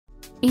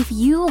If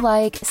you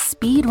like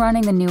speed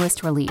running the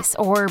newest release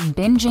or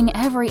binging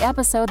every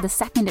episode the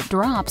second it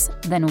drops,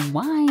 then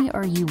why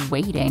are you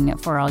waiting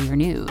for all your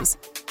news?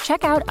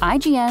 Check out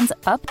IGN's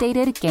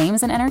updated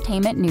Games and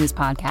Entertainment News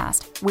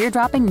podcast. We're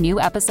dropping new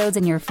episodes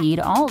in your feed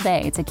all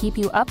day to keep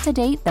you up to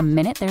date the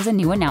minute there's a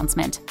new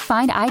announcement.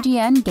 Find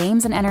IGN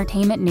Games and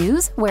Entertainment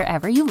News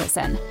wherever you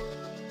listen.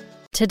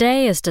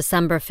 Today is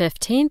December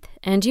 15th,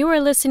 and you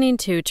are listening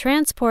to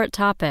Transport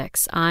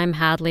Topics. I'm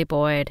Hadley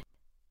Boyd.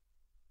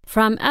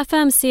 From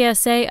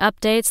FMCSA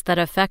updates that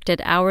affected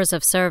hours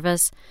of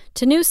service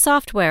to new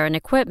software and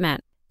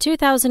equipment,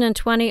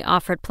 2020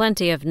 offered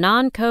plenty of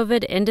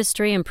non-COVID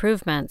industry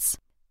improvements.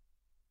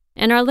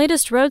 In our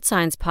latest Road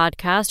Signs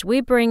podcast,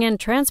 we bring in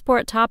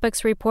Transport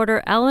Topics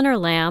reporter Eleanor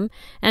Lamb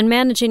and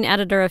managing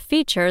editor of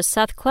Features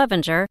Seth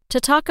Clevenger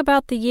to talk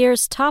about the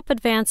year's top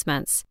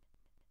advancements.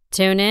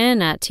 Tune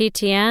in at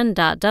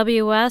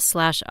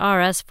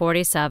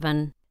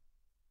ttn.ws/rs47.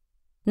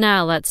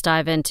 Now let's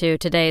dive into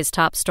today's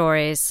top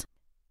stories.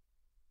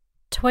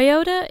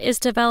 Toyota is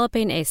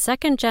developing a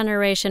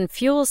second-generation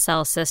fuel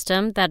cell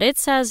system that it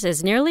says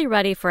is nearly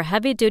ready for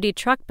heavy-duty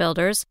truck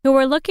builders who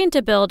are looking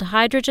to build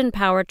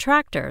hydrogen-powered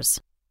tractors.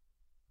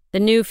 The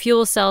new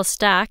fuel cell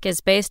stack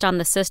is based on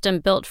the system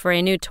built for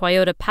a new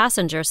Toyota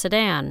passenger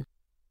sedan.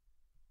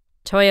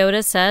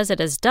 Toyota says it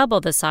is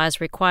double the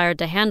size required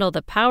to handle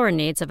the power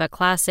needs of a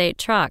Class 8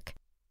 truck.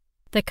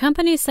 The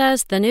company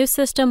says the new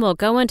system will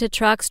go into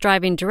trucks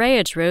driving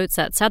drayage routes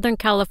at Southern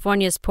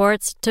California's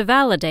ports to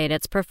validate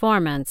its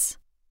performance.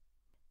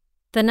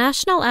 The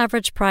national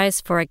average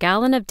price for a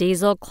gallon of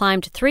diesel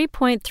climbed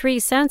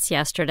 3.3 cents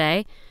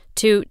yesterday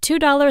to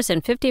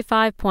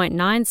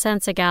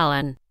 $2.55.9 a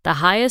gallon, the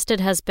highest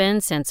it has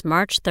been since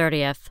March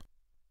 30th.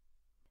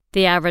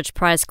 The average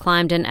price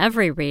climbed in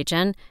every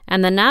region,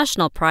 and the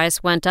national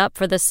price went up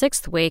for the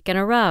sixth week in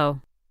a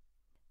row.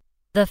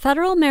 The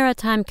Federal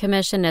Maritime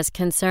Commission is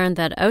concerned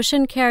that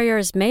ocean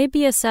carriers may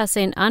be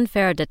assessing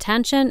unfair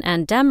detention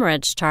and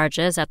demurrage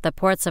charges at the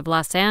ports of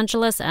Los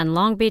Angeles and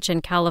Long Beach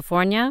in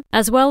California,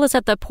 as well as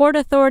at the Port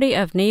Authority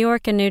of New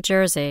York and New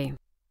Jersey.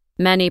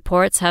 Many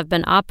ports have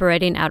been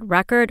operating at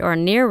record or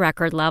near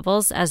record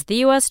levels as the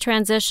U.S.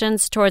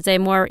 transitions towards a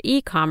more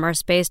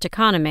e-commerce-based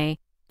economy,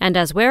 and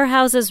as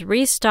warehouses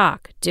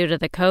restock due to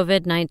the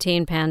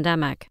COVID-19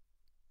 pandemic.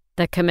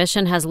 The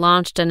Commission has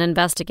launched an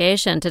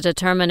investigation to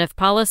determine if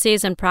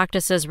policies and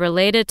practices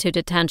related to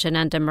detention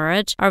and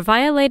demurrage are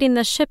violating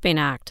the Shipping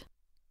Act.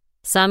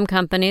 Some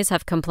companies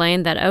have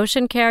complained that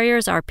ocean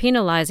carriers are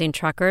penalizing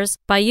truckers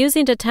by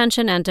using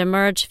detention and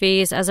demurrage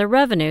fees as a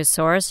revenue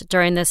source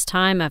during this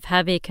time of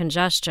heavy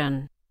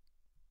congestion.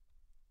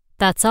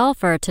 That's all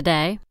for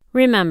today.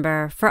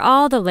 Remember, for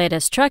all the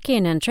latest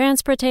trucking and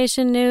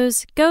transportation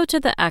news, go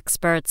to the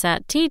experts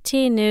at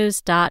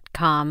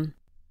ttnews.com.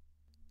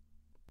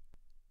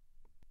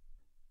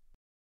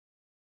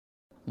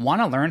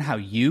 Want to learn how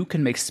you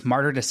can make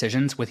smarter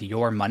decisions with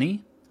your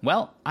money?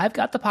 Well, I've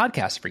got the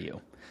podcast for you.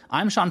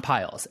 I'm Sean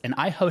Piles, and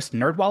I host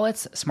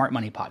NerdWallet's Smart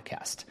Money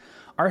Podcast.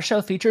 Our show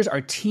features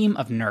our team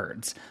of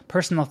nerds,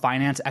 personal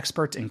finance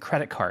experts in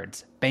credit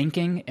cards,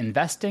 banking,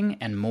 investing,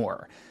 and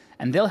more.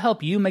 And they'll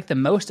help you make the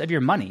most of your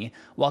money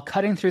while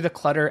cutting through the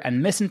clutter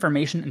and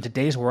misinformation in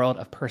today's world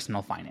of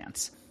personal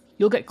finance.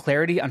 You'll get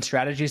clarity on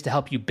strategies to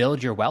help you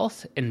build your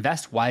wealth,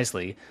 invest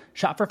wisely,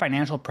 shop for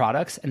financial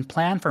products, and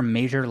plan for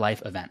major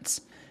life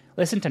events.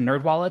 Listen to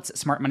NerdWallet's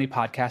Smart Money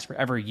Podcast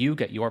wherever you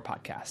get your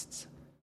podcasts.